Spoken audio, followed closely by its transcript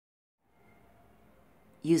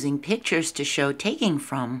Using pictures to show taking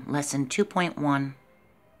from, Lesson 2.1.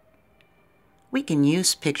 We can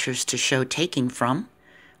use pictures to show taking from.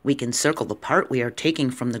 We can circle the part we are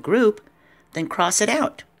taking from the group, then cross it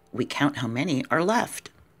out. We count how many are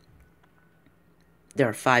left. There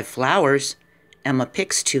are 5 flowers. Emma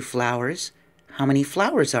picks 2 flowers. How many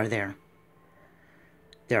flowers are there?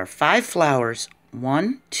 There are 5 flowers.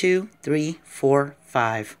 1, 2, 3, 4,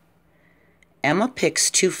 5. Emma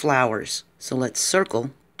picks 2 flowers, so let's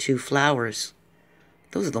circle 2 flowers.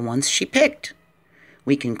 Those are the ones she picked.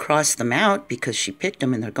 We can cross them out because she picked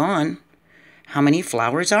them and they're gone. How many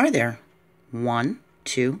flowers are there? 1,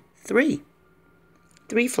 2, 3.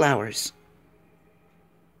 3 flowers.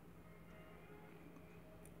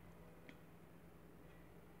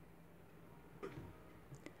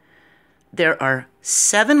 There are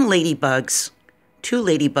 7 ladybugs. 2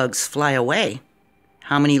 ladybugs fly away.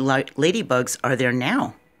 How many ladybugs are there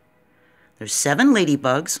now? There's 7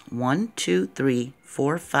 ladybugs. 1, 2, 3,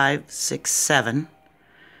 4, 5, 6, 7.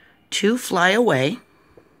 2 fly away.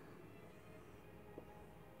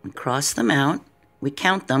 We cross them out. We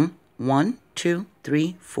count them. 1, 2,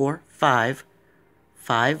 3, 4, 5.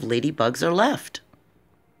 5 ladybugs are left.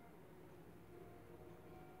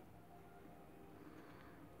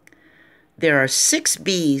 There are 6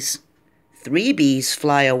 bees. 3 bees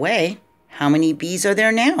fly away. How many bees are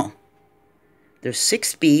there now? There's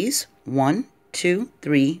 6 bees. 1, 2,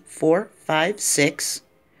 3, 4, 5, 6.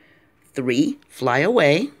 3 fly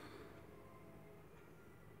away.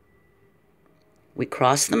 We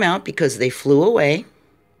cross them out because they flew away.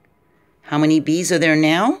 How many bees are there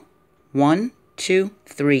now? 1, 2,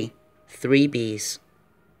 3. 3 bees.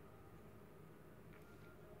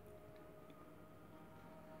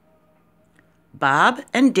 Bob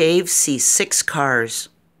and Dave see 6 cars.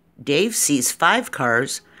 Dave sees 5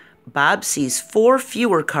 cars. Bob sees 4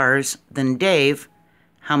 fewer cars than Dave.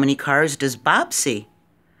 How many cars does Bob see?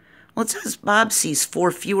 Well, it says Bob sees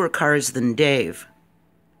 4 fewer cars than Dave.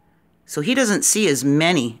 So he doesn't see as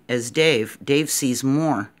many as Dave. Dave sees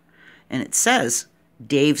more. And it says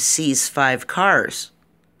Dave sees 5 cars.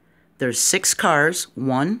 There's 6 cars.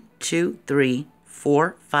 1, 2, 3,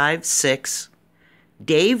 4, 5, 6.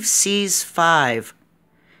 Dave sees 5.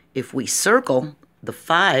 If we circle the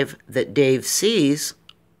 5 that Dave sees,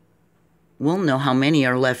 we'll know how many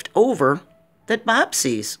are left over that Bob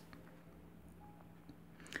sees.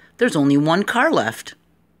 There's only 1 car left.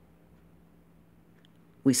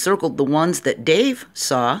 We circled the ones that Dave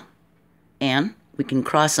saw, and we can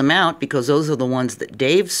cross them out because those are the ones that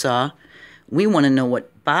Dave saw. We want to know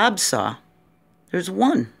what Bob saw. There's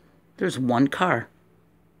 1. There's 1 car.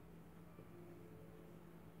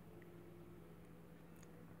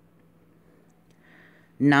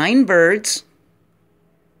 Nine birds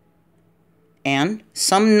and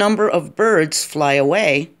some number of birds fly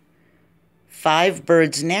away. 5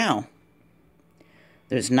 birds now.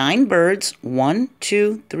 There's 9 birds. 1,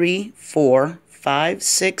 2, 3, 4, 5,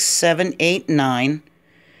 6, 7, 8, 9.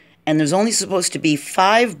 And there's only supposed to be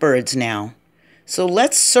 5 birds now. So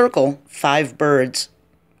let's circle 5 birds.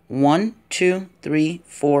 1, 2, 3,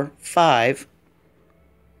 4, 5.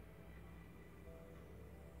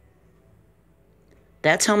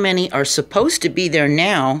 That's how many are supposed to be there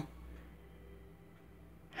now.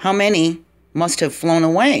 How many must have flown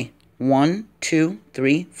away? 1, 2,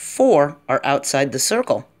 3, 4 are outside the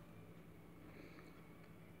circle.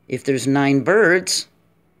 If there's 9 birds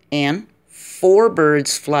and 4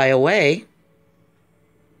 birds fly away,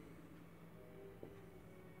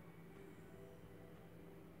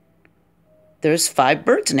 there's 5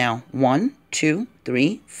 birds now. 1, 2,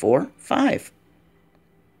 3, 4, 5.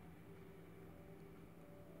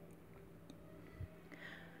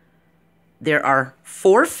 There are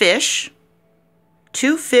 4 fish.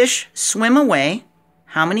 2 fish swim away.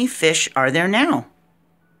 How many fish are there now?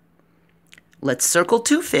 Let's circle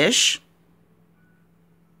 2 fish.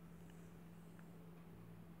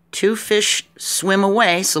 2 fish swim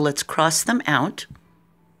away, so let's cross them out.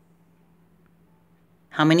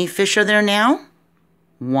 How many fish are there now?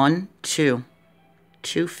 1, 2.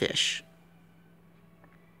 2 fish.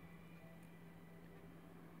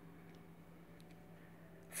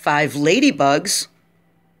 5 ladybugs.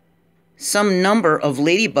 Some number of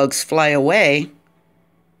ladybugs fly away.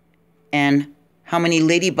 And how many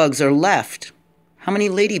ladybugs are left? How many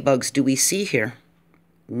ladybugs do we see here?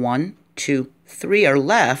 1, 2, 3 are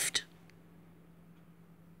left.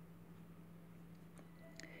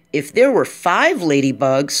 If there were 5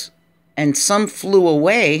 ladybugs and some flew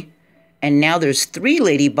away, and now there's 3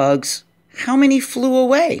 ladybugs, how many flew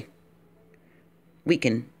away? We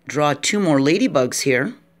can draw 2 more ladybugs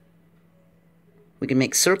here. We can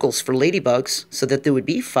make circles for ladybugs so that there would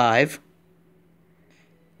be 5.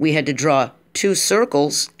 We had to draw 2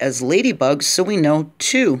 circles as ladybugs, so we know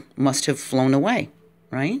 2 must have flown away,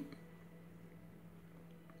 right?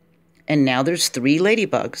 And now there's 3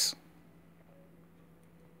 ladybugs.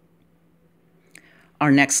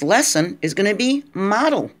 Our next lesson is going to be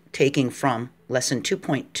model taking from, lesson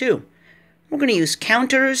 2.2. We're going to use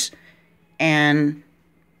counters and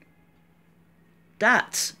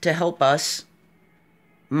dots to help us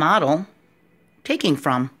model taking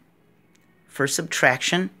from for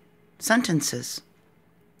subtraction sentences.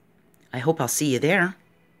 I hope I'll see you there.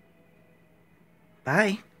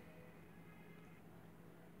 Bye.